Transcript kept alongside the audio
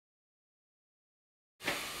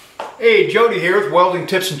Hey, Jody here with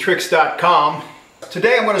WeldingTipsandTricks.com.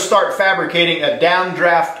 Today I'm going to start fabricating a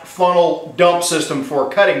downdraft funnel dump system for a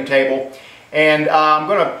cutting table, and I'm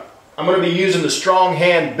going to be using the Strong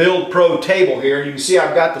Hand Build Pro table here. You can see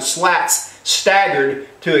I've got the slats staggered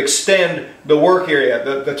to extend the work area.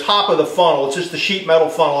 The top of the funnel, it's just the sheet metal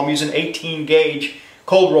funnel. I'm using 18 gauge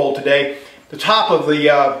cold roll today. The top of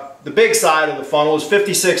the big side of the funnel is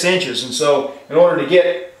 56 inches, and so in order to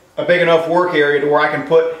get a big enough work area to where I can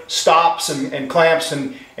put stops and clamps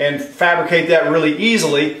and fabricate that really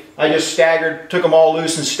easily, I just took them all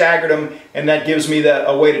loose and staggered them, and that gives me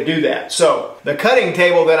a way to do that. So the cutting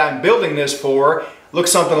table that I'm building this for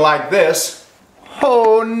looks something like this.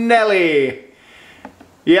 Oh Nelly!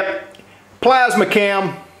 Yep,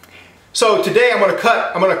 PlasmaCam. So today I'm going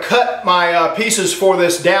to cut my pieces for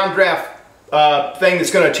this downdraft thing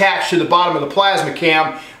that's going to attach to the bottom of the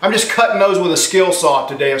PlasmaCam. I'm just cutting those with a skill saw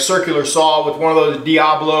today, a circular saw with one of those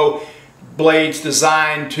Diablo blades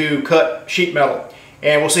designed to cut sheet metal,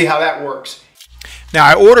 and we'll see how that works. Now,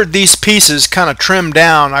 I ordered these pieces kind of trimmed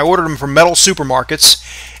down. I ordered them from metal supermarkets,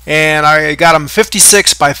 and I got them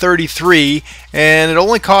 56 by 33, and it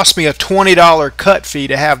only cost me a $20 cut fee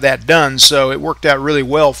to have that done, so it worked out really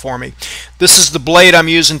well for me. This is the blade I'm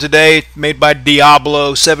using today, made by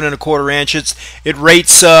Diablo, 7 1/4 inches. It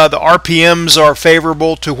rates, the RPMs are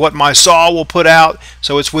favorable to what my saw will put out,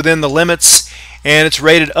 so it's within the limits, and it's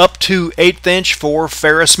rated up to 1/8 inch for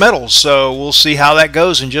ferrous metals, so we'll see how that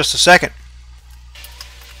goes in just a second.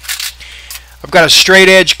 I've got a straight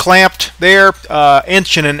edge clamped there, 1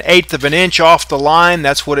 1/8 inch off the line.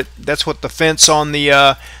 That's what the fence on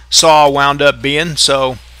the saw wound up being.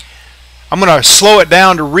 So I'm going to slow it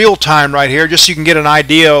down to real time right here, just so you can get an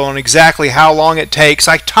idea on exactly how long it takes.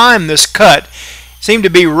 I timed this cut. It seemed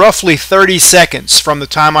to be roughly 30 seconds from the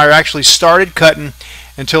time I actually started cutting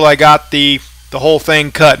until I got the whole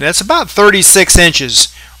thing cut. And it's about 36 inches,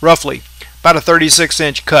 roughly, about a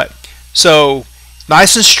 36-inch cut. So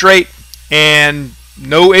nice and straight, and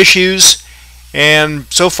no issues, and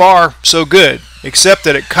so far so good, except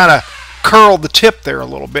that it kind of curled the tip there a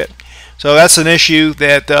little bit. So that's an issue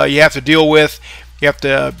that you have to deal with. You have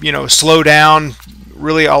to, slow down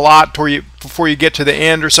really a lot before you get to the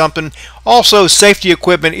end or something. Also, safety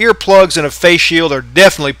equipment, earplugs, and a face shield are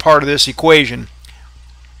definitely part of this equation.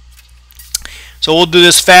 So we'll do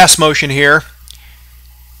this fast motion here.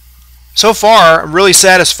 So far, I'm really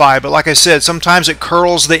satisfied, but like I said, sometimes it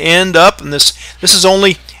curls the end up, and this is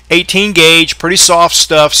only 18 gauge, pretty soft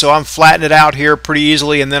stuff, so I'm flattening it out here pretty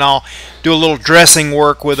easily, and then I'll do a little dressing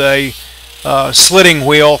work with a slitting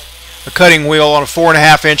wheel, a cutting wheel on a 4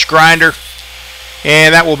 1/2 inch grinder,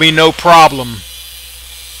 and that will be no problem.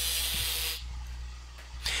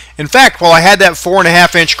 In fact, while I had that 4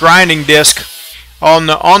 1/2 inch grinding disc on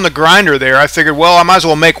the grinder there, I figured, well, I might as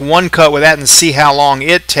well make one cut with that and see how long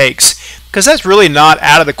it takes, because that's really not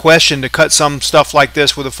out of the question to cut some stuff like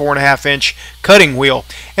this with a 4 1/2 inch cutting wheel.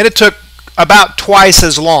 And it took about twice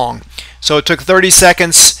as long. So it took 30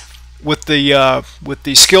 seconds with the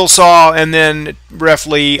skill saw, and then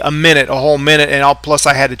roughly a whole minute, and plus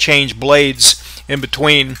I had to change blades in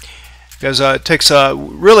between, because it takes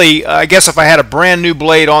really, I guess if I had a brand new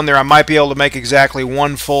blade on there, I might be able to make exactly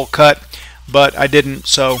one full cut, but I didn't,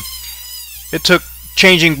 so it took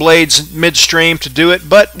changing blades midstream to do it,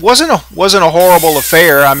 but wasn't a horrible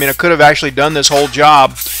affair. I mean, I could have actually done this whole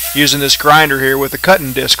job using this grinder here with a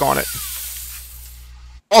cutting disc on it.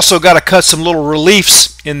 Also got to cut some little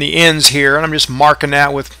reliefs in the ends here, and I'm just marking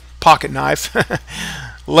that with pocket knife,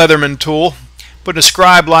 Leatherman tool. Putting a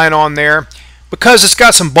scribe line on there because it's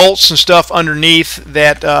got some bolts and stuff underneath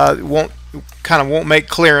that won't make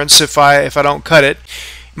clearance if I don't cut it.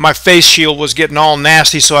 My face shield was getting all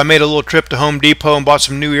nasty, so I made a little trip to Home Depot and bought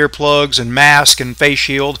some new earplugs and mask and face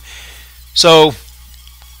shield. So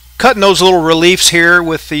cutting those little reliefs here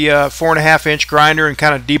with the 4 1/2 inch grinder and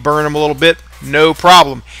kind of deburn them a little bit, no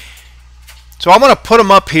problem. So I'm going to put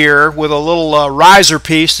them up here with a little riser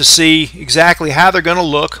piece to see exactly how they're going to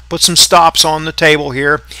look. Put some stops on the table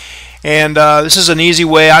here, and this is an easy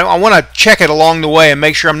way. I want to check it along the way and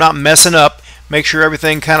make sure I'm not messing up, make sure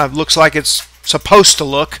everything kind of looks like it's supposed to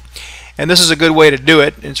look, and this is a good way to do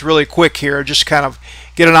it. It's really quick here, just kind of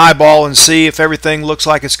get an eyeball and see if everything looks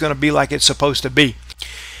like it's going to be like it's supposed to be.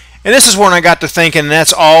 And this is when I got to thinking, and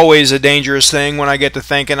that's always a dangerous thing. When I get to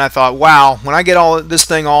thinking, I thought, wow, when I get this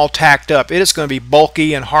thing all tacked up, it is going to be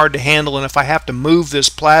bulky and hard to handle, and if I have to move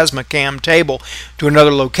this PlasmaCam table to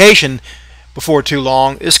another location before too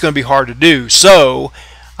long, it's going to be hard to do. So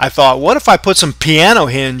I thought, what if I put some piano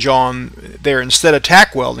hinge on there instead of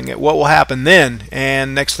tack welding it? What will happen then?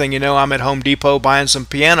 And next thing you know, I'm at Home Depot buying some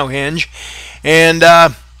piano hinge, and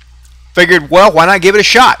figured, well, why not give it a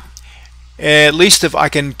shot? At least if I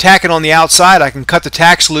can tack it on the outside, I can cut the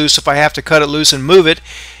tacks loose if I have to cut it loose and move it.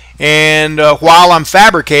 And while I'm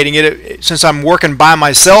fabricating it, since I'm working by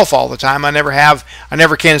myself all the time, I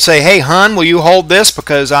never can say, hey, hun, will you hold this?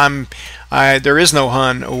 Because there is no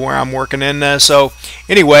hun where I'm working in. So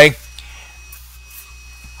anyway,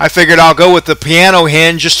 I figured I'll go with the piano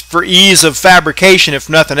hinge just for ease of fabrication, if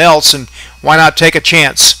nothing else, and why not take a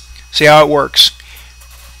chance, see how it works.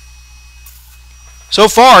 So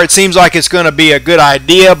far, it seems like it's going to be a good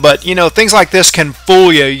idea, but you know, things like this can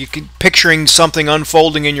fool you. Picturing something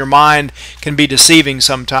unfolding in your mind can be deceiving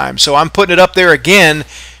sometimes. So I'm putting it up there again,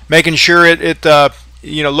 making sure it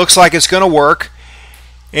you know, looks like it's going to work,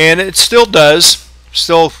 and it still does.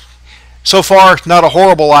 Still, so far, not a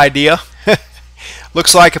horrible idea.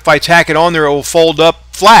 Looks like if I tack it on there, it will fold up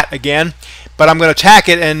flat again. But I'm going to tack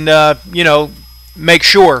it and you know, make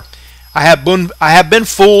sure. I have been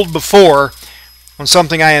fooled before on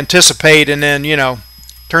something I anticipate, and then, you know,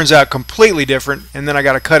 turns out completely different, and then I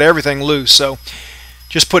got to cut everything loose. So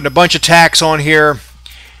just putting a bunch of tacks on here,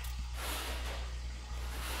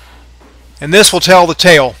 and this will tell the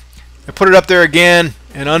tale. I put it up there again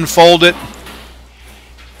and unfold it,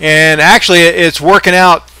 and actually it's working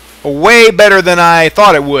out way better than I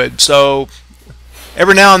thought it would. So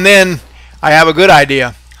every now and then I have a good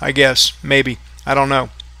idea, I guess, maybe, I don't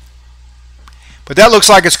know, but that looks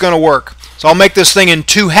like it's going to work. So I'll make this thing in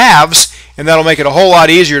 2 halves, and that'll make it a whole lot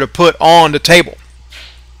easier to put on the table.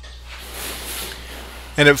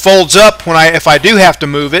 And it folds up if I do have to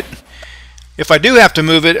move it. If I do have to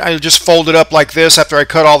move it, I'll just fold it up like this after I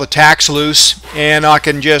cut all the tacks loose, and I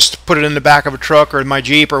can just put it in the back of a truck or my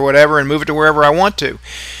Jeep or whatever and move it to wherever I want to.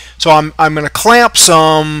 So I'm going to clamp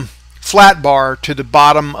some flat bar to the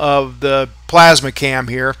bottom of the PlasmaCam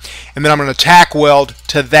here, and then I'm going to tack weld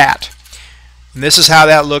to that. And this is how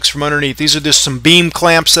that looks from underneath. These are just some beam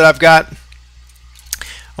clamps that I've got.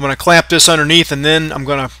 I'm going to clamp this underneath, and then I'm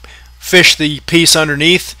going to fish the piece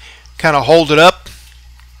underneath, kind of hold it up,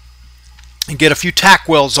 and get a few tack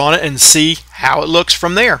welds on it and see how it looks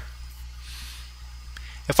from there.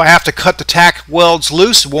 If I have to cut the tack welds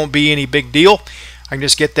loose, it won't be any big deal. I can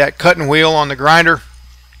just get that cutting wheel on the grinder,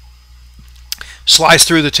 slice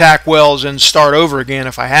through the tack welds, and start over again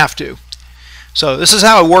if I have to. So this is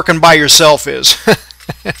how working by yourself is.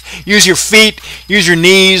 Use your feet, use your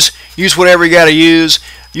knees, use whatever you got to use.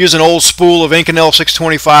 Use an old spool of Inconel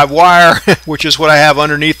 625 wire, which is what I have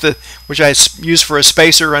underneath which I use for a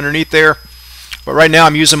spacer underneath there. But right now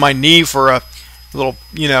I'm using my knee for a little,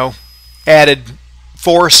 you know, added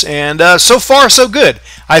force, and so far so good.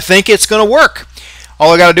 I think it's going to work.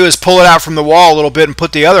 All I got to do is pull it out from the wall a little bit and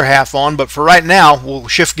put the other half on, but for right now we'll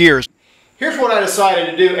shift gears. Here's what I decided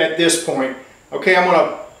to do at this point. Okay,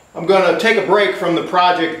 I'm gonna take a break from the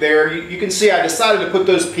project there. You can see I decided to put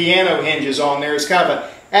those piano hinges on there. It's kind of an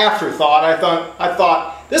afterthought. I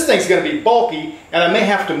thought this thing's going to be bulky, and I may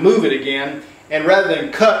have to move it again. And rather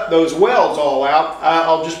than cut those welds all out,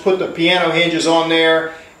 I'll just put the piano hinges on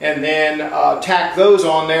there, and then tack those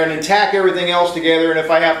on there, and then tack everything else together. And if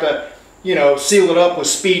I have to, you know, seal it up with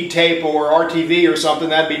speed tape or RTV or something,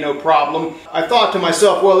 that'd be no problem. I thought to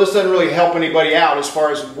myself, well, this doesn't really help anybody out as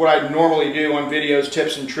far as what I normally do on videos,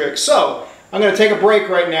 tips and tricks. So I'm going to take a break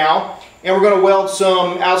right now, and we're going to weld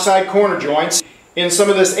some outside corner joints in some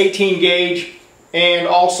of this 18 gauge and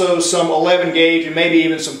also some 11 gauge and maybe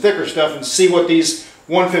even some thicker stuff, and see what these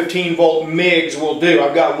 115 volt MIGs will do.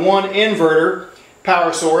 I've got one inverter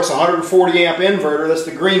power source, 140 amp inverter, that's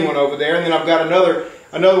the green one over there, and then I've got another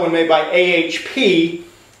one made by AHP.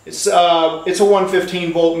 It's a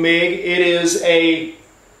 115 volt MIG. It is a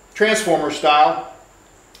transformer style,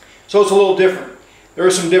 so it's a little different. There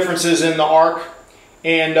are some differences in the arc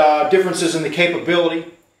and differences in the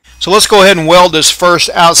capability. So let's go ahead and weld this first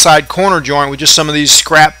outside corner joint with just some of these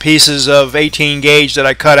scrap pieces of 18 gauge that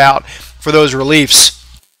I cut out for those reliefs.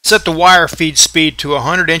 Set the wire feed speed to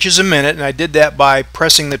 100 inches a minute, and I did that by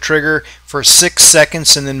pressing the trigger for 6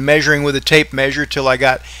 seconds and then measuring with a tape measure till I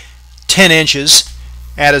got 10 inches.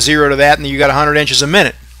 Add a 0 to that, and you got 100 inches a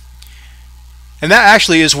minute. And that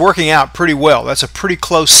actually is working out pretty well. That's a pretty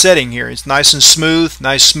close setting here. It's nice and smooth,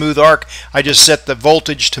 nice smooth arc. I just set the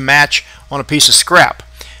voltage to match on a piece of scrap.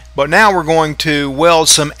 But now we're going to weld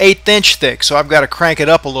some 1/8 inch thick, so I've got to crank it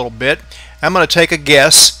up a little bit. I'm going to take a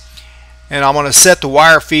guess, and I'm going to set the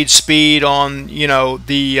wire feed speed on, you know,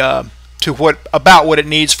 the to about what it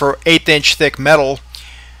needs for 1/8 inch thick metal,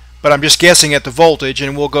 but I'm just guessing at the voltage,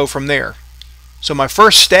 and we'll go from there. So my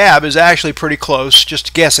first stab is actually pretty close,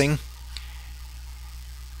 just guessing.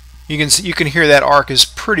 You can hear that arc is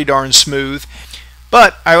pretty darn smooth.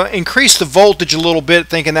 But I increased the voltage a little bit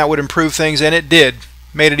thinking that would improve things, and it did.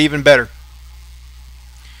 Made it even better.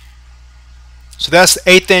 So that's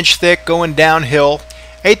 1/8 inch thick going downhill.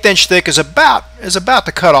 1/8 inch thick is about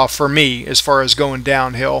the cutoff for me as far as going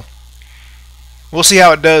downhill. We'll see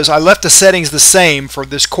how it does. I left the settings the same for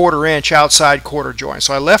this 1/4 inch outside quarter joint.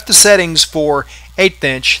 So I left the settings for 1/8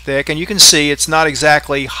 inch thick, and you can see it's not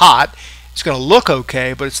exactly hot. It's going to look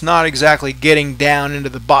okay, but it's not exactly getting down into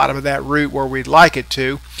the bottom of that root where we'd like it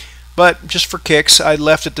to. But just for kicks, I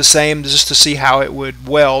left it the same just to see how it would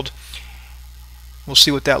weld. We'll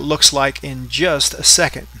see what that looks like in just a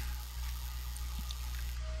second.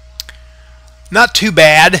 Not too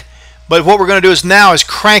bad, but what we're going to do now is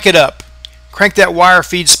crank it up. Crank that wire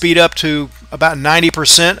feed speed up to about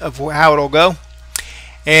 90% of how it'll go.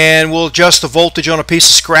 And we'll adjust the voltage on a piece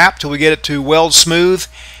of scrap till we get it to weld smooth,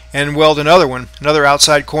 and weld another one, another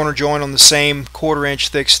outside corner joint on the same 1/4 inch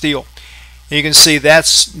thick steel. And you can see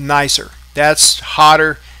that's nicer. That's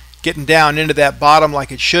hotter, getting down into that bottom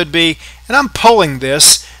like it should be. And I'm pulling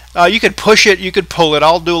this. You could push it, you could pull it.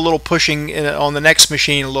 I'll do a little pushing on the next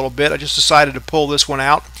machine a little bit. I just decided to pull this one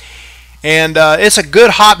out. And it's a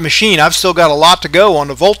good hot machine. I've still got a lot to go on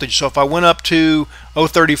the voltage. So if I went up to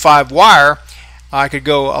 035 wire, I could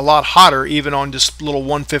go a lot hotter even on just little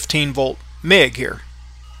 115 volt MIG here.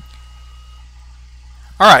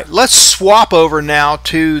 Alright, let's swap over now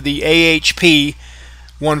to the AHP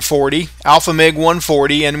 140, Alpha MIG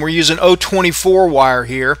 140, and we're using 024 wire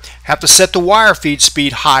here. Have to set the wire feed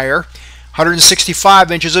speed higher,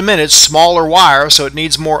 165 inches a minute, smaller wire, so it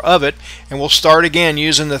needs more of it, and we'll start again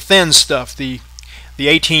using the thin stuff, the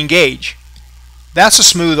 18 gauge. That's a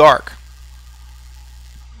smooth arc.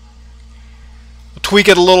 We'll tweak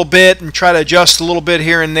it a little bit and try to adjust a little bit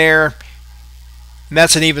here and there, and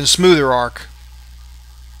that's an even smoother arc.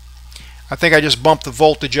 I think I just bumped the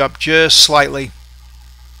voltage up just slightly.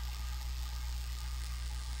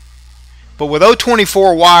 But with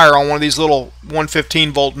 024 wire on one of these little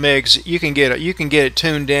 115 volt MIGs, you can get it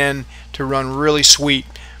tuned in to run really sweet.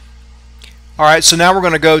 Alright, so now we're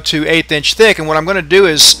going to go to 1/8 inch thick, and what I'm going to do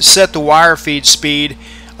is set the wire feed speed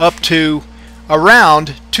up to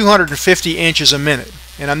around 250 inches a minute.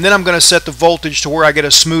 And then I'm going to set the voltage to where I get a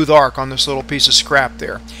smooth arc on this little piece of scrap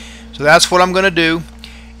there. So that's what I'm going to do.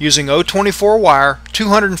 Using 024 wire,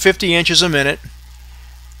 250 inches a minute,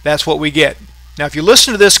 that's what we get. Now if you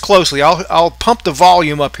listen to this closely, I'll pump the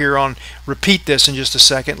volume up here on repeat this in just a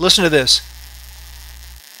second. Listen to this.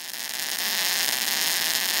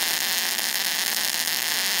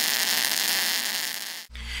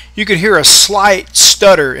 You could hear a slight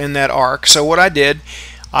stutter in that arc, so what I did,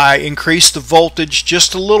 I increased the voltage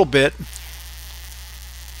just a little bit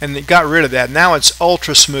and it got rid of that. Now it's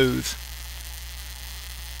ultra smooth.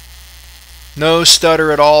 No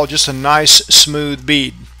stutter at all, just a nice smooth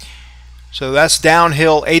bead. So that's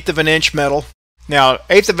downhill 1/8 of an inch metal. Now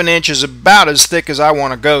 1/8 of an inch is about as thick as I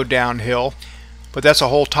want to go downhill, but that's a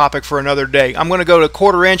whole topic for another day. I'm going to go to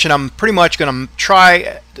 1/4 inch, and I'm pretty much going to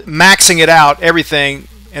try maxing it out, everything,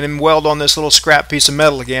 and then weld on this little scrap piece of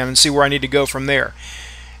metal again and see where I need to go from there.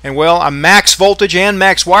 And well, I'm max voltage and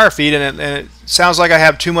max wire feed, and it sounds like I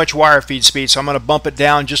have too much wire feed speed, so I'm going to bump it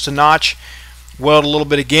down just a notch. Weld a little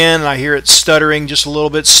bit again, and I hear it stuttering just a little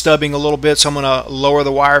bit, stubbing a little bit, so I'm going to lower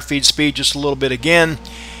the wire feed speed just a little bit again,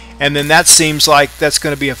 and then that seems like that's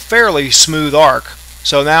going to be a fairly smooth arc.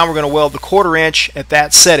 So now we're going to weld the 1/4 inch at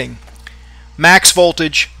that setting. Max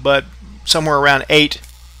voltage, but somewhere around 8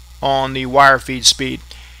 on the wire feed speed.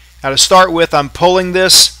 Now to start with, I'm pulling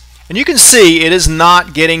this, and you can see it is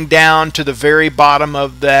not getting down to the very bottom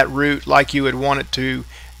of that root like you would want it to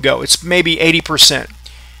go. It's maybe 80%.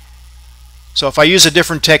 So if I use a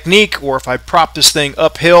different technique, or if I prop this thing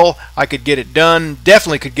uphill, I could get it done.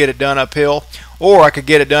 Definitely could get it done uphill. Or I could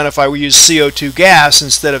get it done if I use CO2 gas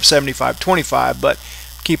instead of 75-25, but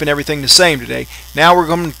keeping everything the same today. Now we're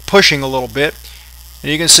going pushing a little bit,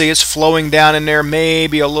 and you can see it's flowing down in there,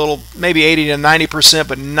 maybe a little, maybe 80 to 90%,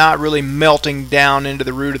 but not really melting down into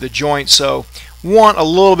the root of the joint. So want a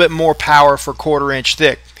little bit more power for 1/4 inch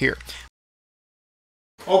thick here.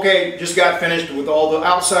 Okay, just got finished with all the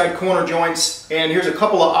outside corner joints, and here's a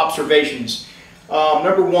couple of observations.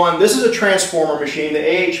 Number one, this is a transformer machine, the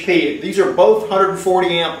AHP. These are both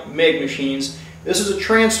 140 amp MIG machines. This is a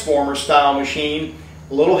transformer style machine,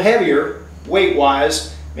 a little heavier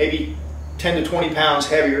weight-wise, maybe 10 to 20 pounds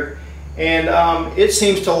heavier, and it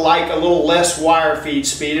seems to like a little less wire feed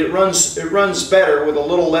speed. It runs better with a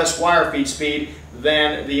little less wire feed speed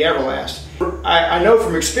than the Everlast. I know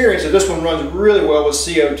from experience that this one runs really well with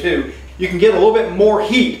CO2. You can get a little bit more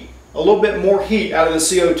heat a little bit more heat out of the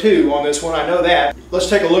CO2 on this one, I know that. Let's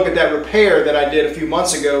take a look at that repair that I did a few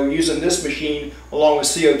months ago using this machine along with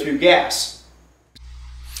CO2 gas.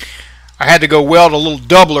 I had to go weld a little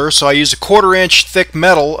doubler, so I used a 1/4 inch thick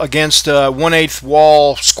metal against 1/8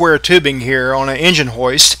 wall square tubing here on an engine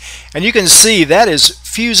hoist, and you can see that is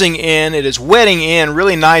fusing in, it is wetting in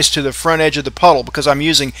really nice to the front edge of the puddle because I'm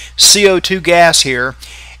using CO2 gas here,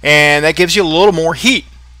 and that gives you a little more heat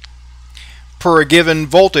per a given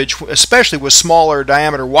voltage, especially with smaller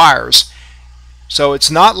diameter wires. So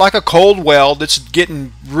it's not like a cold weld, it's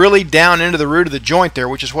getting really down into the root of the joint there,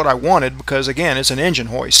 which is what I wanted because, again, it's an engine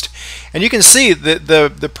hoist. And you can see that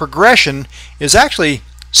the progression is actually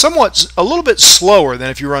somewhat a little bit slower than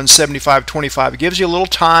if you run 75-25. It gives you a little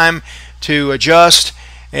time to adjust,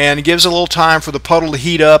 and it gives a little time for the puddle to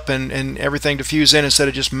heat up and everything to fuse in instead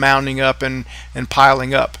of just mounding up and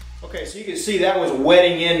piling up. Okay, so you can see that was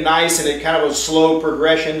wetting in nice, and it kind of was a slow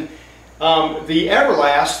progression. The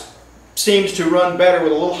Everlast seems to run better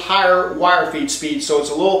with a little higher wire feed speed, so it's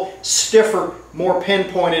a little stiffer, more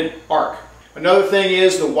pinpointed arc. Another thing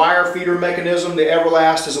is the wire feeder mechanism. The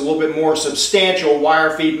Everlast is a little bit more substantial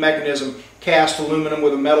wire feed mechanism, cast aluminum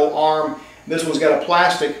with a metal arm. This one's got a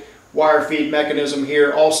plastic wire feed mechanism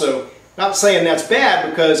here also. Not saying that's bad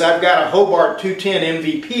because I've got a Hobart 210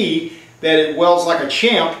 MVP that it welds like a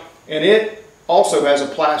champ, and it also has a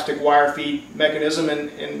plastic wire feed mechanism,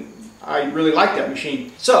 and I really like that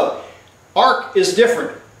machine. So arc is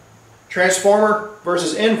different. Transformer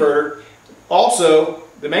versus inverter. Also,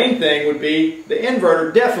 the main thing would be the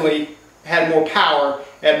inverter definitely had more power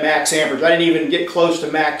at max amperage. I didn't even get close to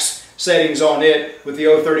max settings on it with the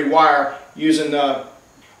 030 wire using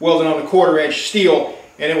welding on the 1/4 inch steel,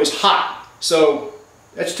 and it was hot. So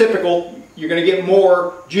that's typical. You're going to get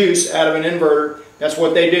more juice out of an inverter. That's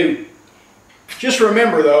what they do. Just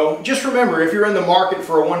remember though, if you're in the market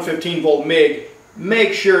for a 115 volt MIG,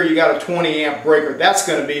 make sure you got a 20 amp breaker. That's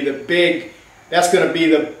going to be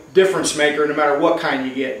the difference maker no matter what kind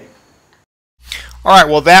you get. Alright,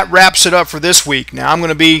 well that wraps it up for this week. Now I'm going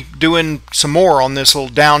to be doing some more on this little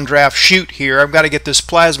downdraft chute here. I've got to get this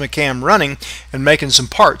PlasmaCam running and making some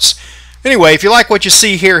parts. Anyway, if you like what you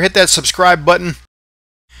see here, hit that subscribe button.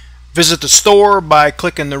 Visit the store by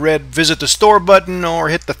clicking the red Visit the Store button, or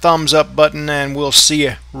hit the thumbs up button, and we'll see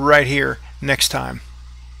you right here next time.